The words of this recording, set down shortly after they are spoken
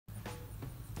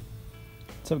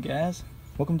What's up, guys?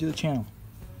 Welcome to the channel.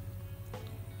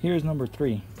 Here's number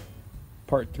 3,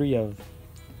 part 3 of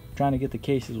trying to get the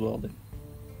cases welded.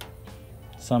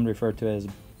 Some refer to it as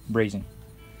brazing.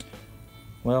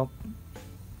 Well,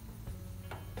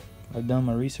 I've done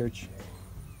my research,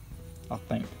 I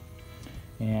think,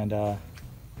 and the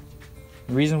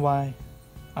reason why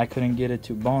I couldn't get it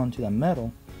to bond to the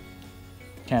metal,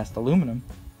 cast aluminum,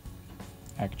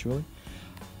 actually,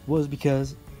 was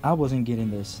because I wasn't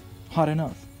getting this hot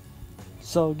enough.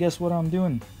 So guess what I'm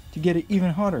doing to get it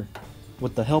even hotter?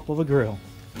 With the help of a grill.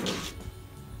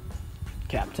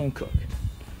 Captain Cook.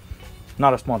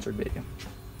 Not a sponsored video.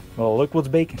 Well, look what's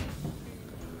baking.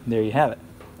 There you have it.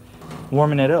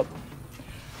 Warming it up.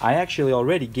 I actually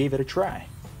already gave it a try,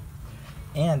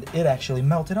 and it actually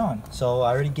melted on. So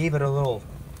I already gave it a little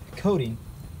coating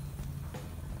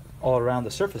all around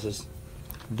the surfaces.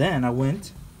 Then I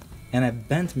went and I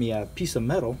bent me a piece of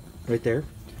metal right there,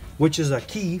 which is a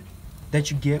key that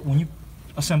you get when you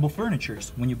assemble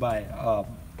furnitures. When you buy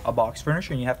a box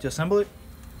furniture and you have to assemble it,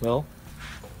 well,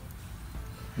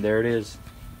 there it is.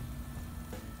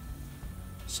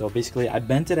 So basically I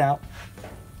bent it out,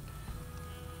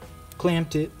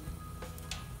 clamped it,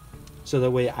 so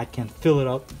that way I can fill it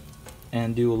up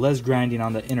and do less grinding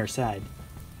on the inner side.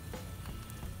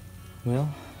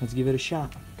 Well, let's give it a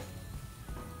shot.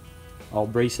 I'll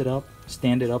brace it up,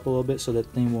 stand it up a little bit so that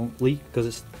thing won't leak, because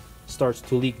it starts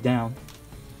to leak down.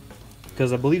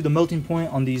 Because I believe the melting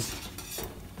point on these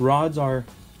rods are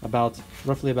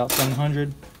roughly about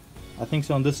 700. I think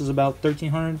so, and this is about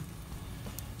 1300.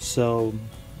 So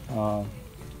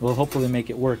we'll hopefully make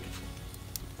it work.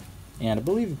 And I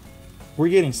believe we're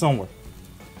getting somewhere.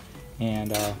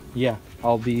 And yeah,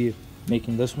 I'll be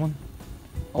making this one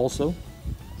also.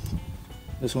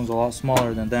 This one's a lot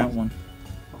smaller than that one.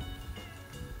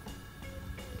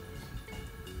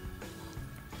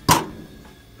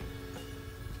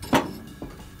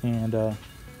 And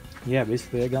yeah,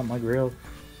 basically I got my grill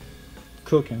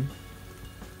cooking.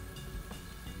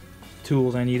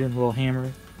 Tools I needed, a little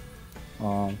hammer.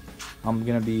 I'm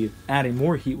gonna be adding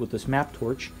more heat with this map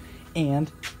torch,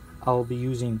 and I'll be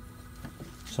using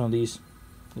some of these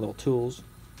little tools,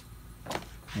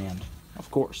 and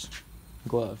of course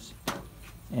gloves,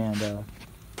 and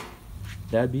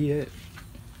that'd be it.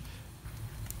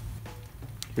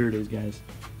 Here it is, guys.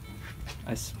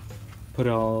 I put it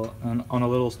all on a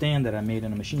little stand that I made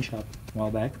in a machine shop a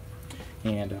while back,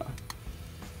 and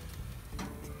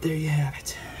there you have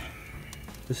it.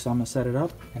 This I'm gonna set it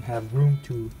up and have room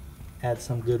to add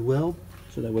some good weld,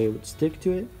 so that way it would stick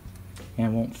to it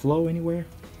and won't flow anywhere,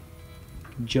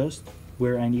 just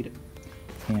where I need it.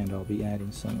 And I'll be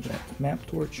adding some of that map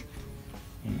torch,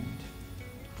 and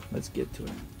let's get to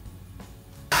it.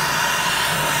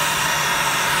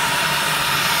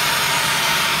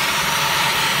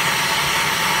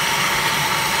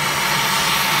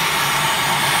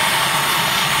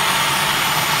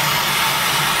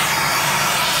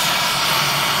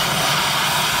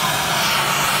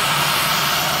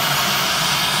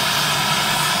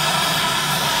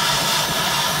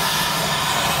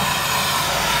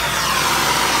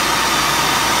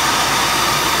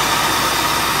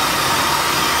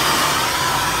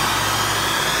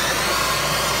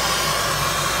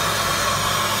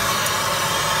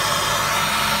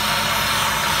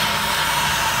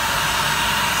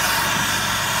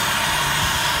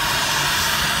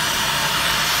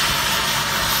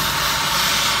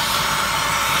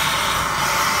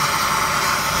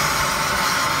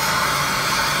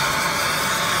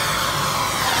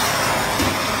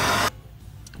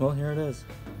 Well, here it is.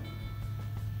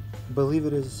 I believe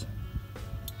it is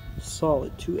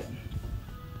solid to it.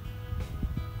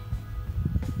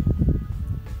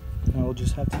 Now we'll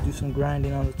just have to do some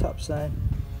grinding on the top side,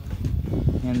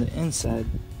 and the inside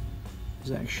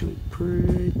is actually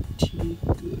pretty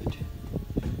good.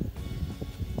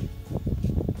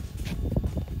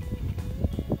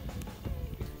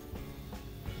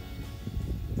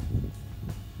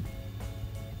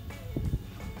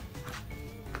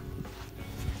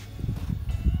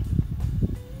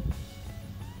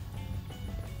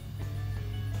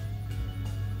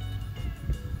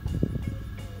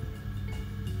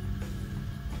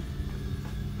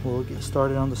 We'll get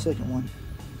started on the second one.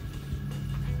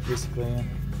 Basically, I'm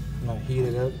gonna heat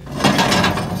it up,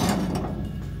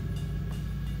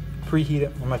 preheat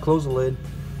it. I'm gonna close the lid,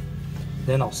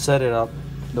 then I'll set it up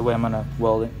the way I'm gonna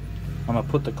weld it. I'm gonna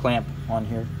put the clamp on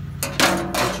here,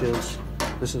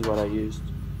 this is what I used.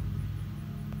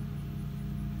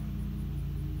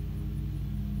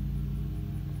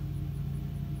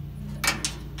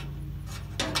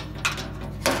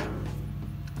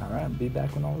 Alright, be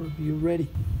back when all of you are ready.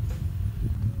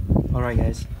 Alright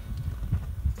guys,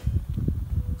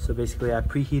 so basically I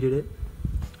preheated it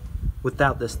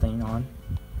without this thing on,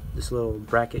 this little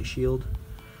bracket shield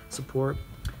support,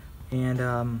 and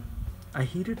I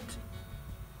heated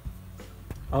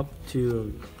up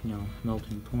to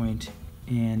melting point,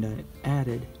 and I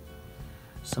added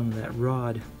some of that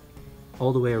rod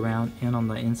all the way around and on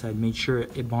the inside, made sure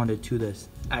it bonded to this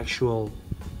actual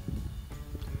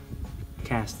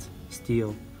cast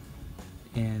steel.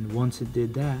 And once it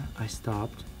did that, I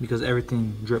stopped because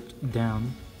everything dripped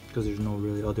down because there's no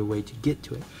really other way to get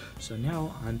to it. So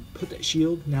now I put that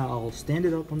shield. Now I'll stand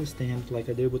it up on the stand like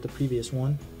I did with the previous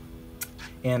one,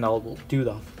 and I'll do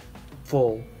the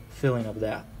full filling of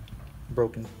that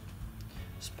broken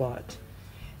spot,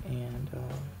 and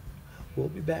we'll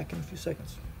be back in a few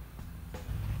seconds.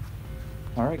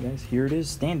 Alright guys, here it is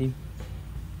standing,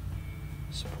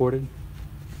 supported.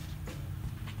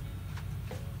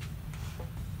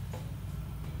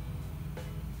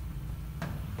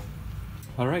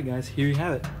 Alright guys, here you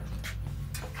have it.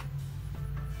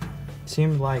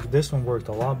 Seems like this one worked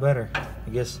a lot better. I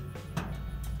guess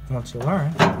once you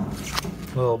learn a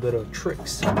little bit of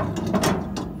tricks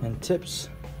and tips,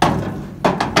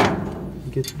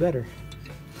 it gets better.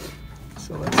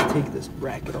 So let's take this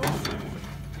bracket off.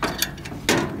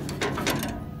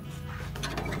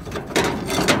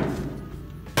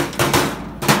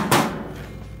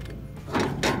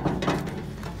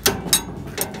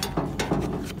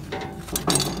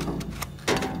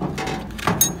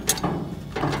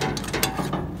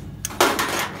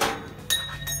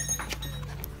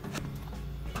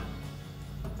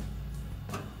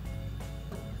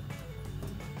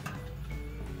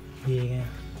 Yeah,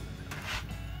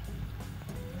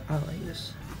 I like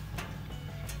this.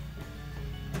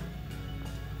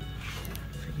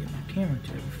 If I get my camera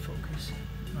to ever focus,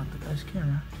 not the best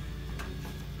camera.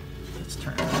 Let's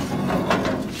turn it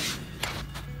on.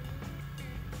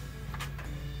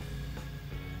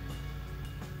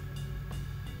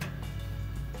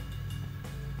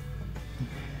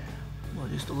 Well,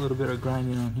 just a little bit of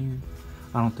grinding on here.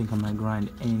 I don't think I'm gonna grind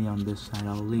any on this side.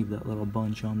 I'll leave that little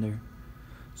bunch on there,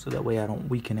 so that way I don't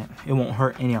weaken it. It won't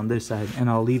hurt any on this side, and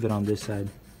I'll leave it on this side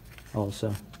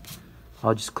also.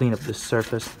 I'll just clean up this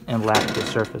surface and lap the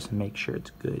surface and make sure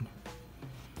it's good.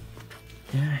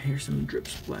 Yeah, here's some drip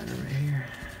splatter right here.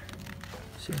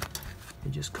 See,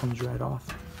 it just comes right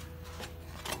off.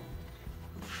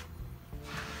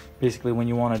 Basically, when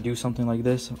you want to do something like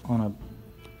this on a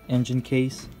engine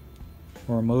case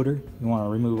or a motor, you want to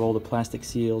remove all the plastic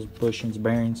seals, bushings,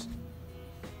 bearings.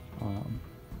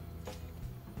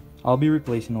 I'll be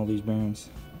replacing all these bearings,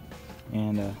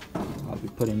 and I'll be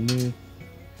putting new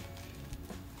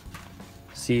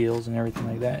seals and everything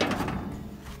like that.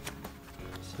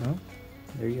 So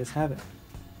there you guys have it.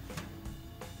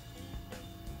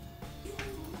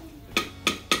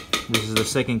 This is the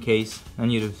second case. I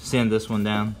need to sand this one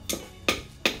down.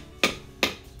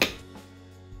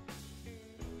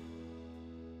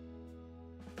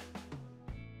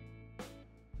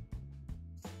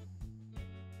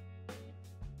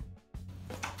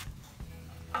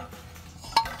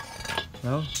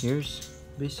 Well, here's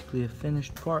basically a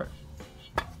finished part,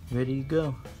 ready to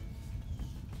go.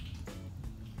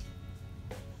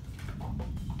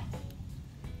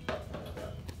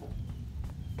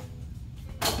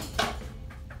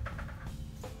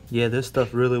 Yeah, this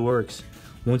stuff really works.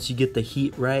 Once you get the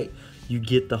heat right, you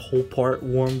get the whole part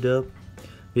warmed up.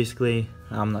 Basically,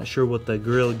 I'm not sure what the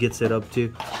grill gets it up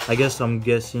to. I guess I'm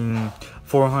guessing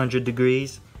 400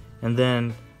 degrees. And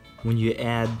then when you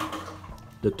add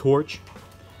the torch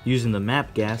using the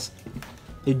map gas,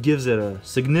 it gives it a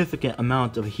significant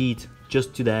amount of heat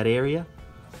just to that area,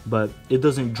 but it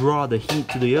doesn't draw the heat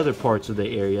to the other parts of the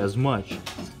area as much.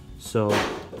 So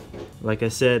like I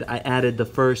said, I added the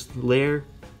first layer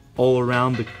all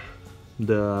around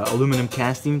the aluminum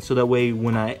casting, so that way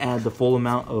when I add the full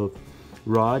amount of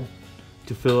rod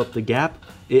to fill up the gap,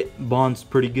 it bonds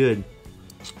pretty good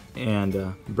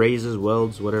and brazes,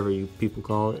 welds, whatever you people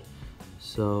call it.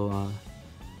 So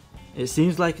it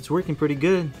seems like it's working pretty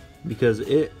good because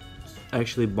it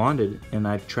actually bonded, and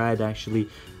I've tried actually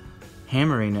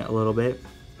hammering it a little bit,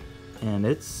 and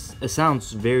it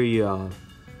sounds very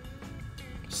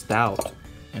stout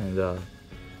and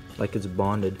like it's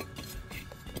bonded.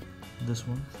 This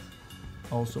one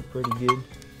also pretty good.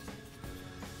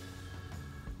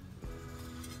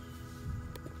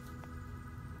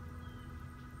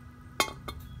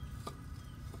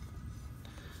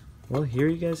 Well, here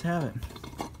you guys have it.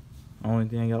 Only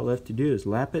thing I got left to do is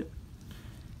lap it,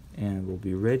 and we'll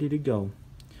be ready to go.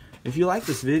 If you like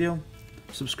this video,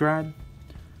 subscribe.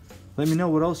 Let me know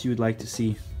what else you would like to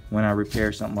see when I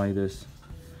repair something like this.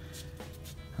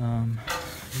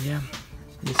 Yeah,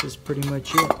 this is pretty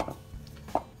much it.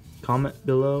 Comment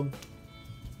below.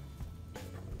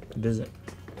 Visit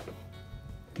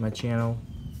my channel.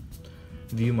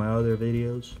 View my other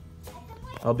videos.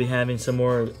 I'll be having some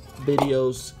more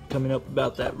videos coming up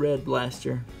about that red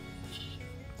blaster.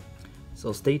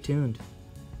 So stay tuned.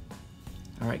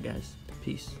 Alright guys,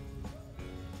 peace.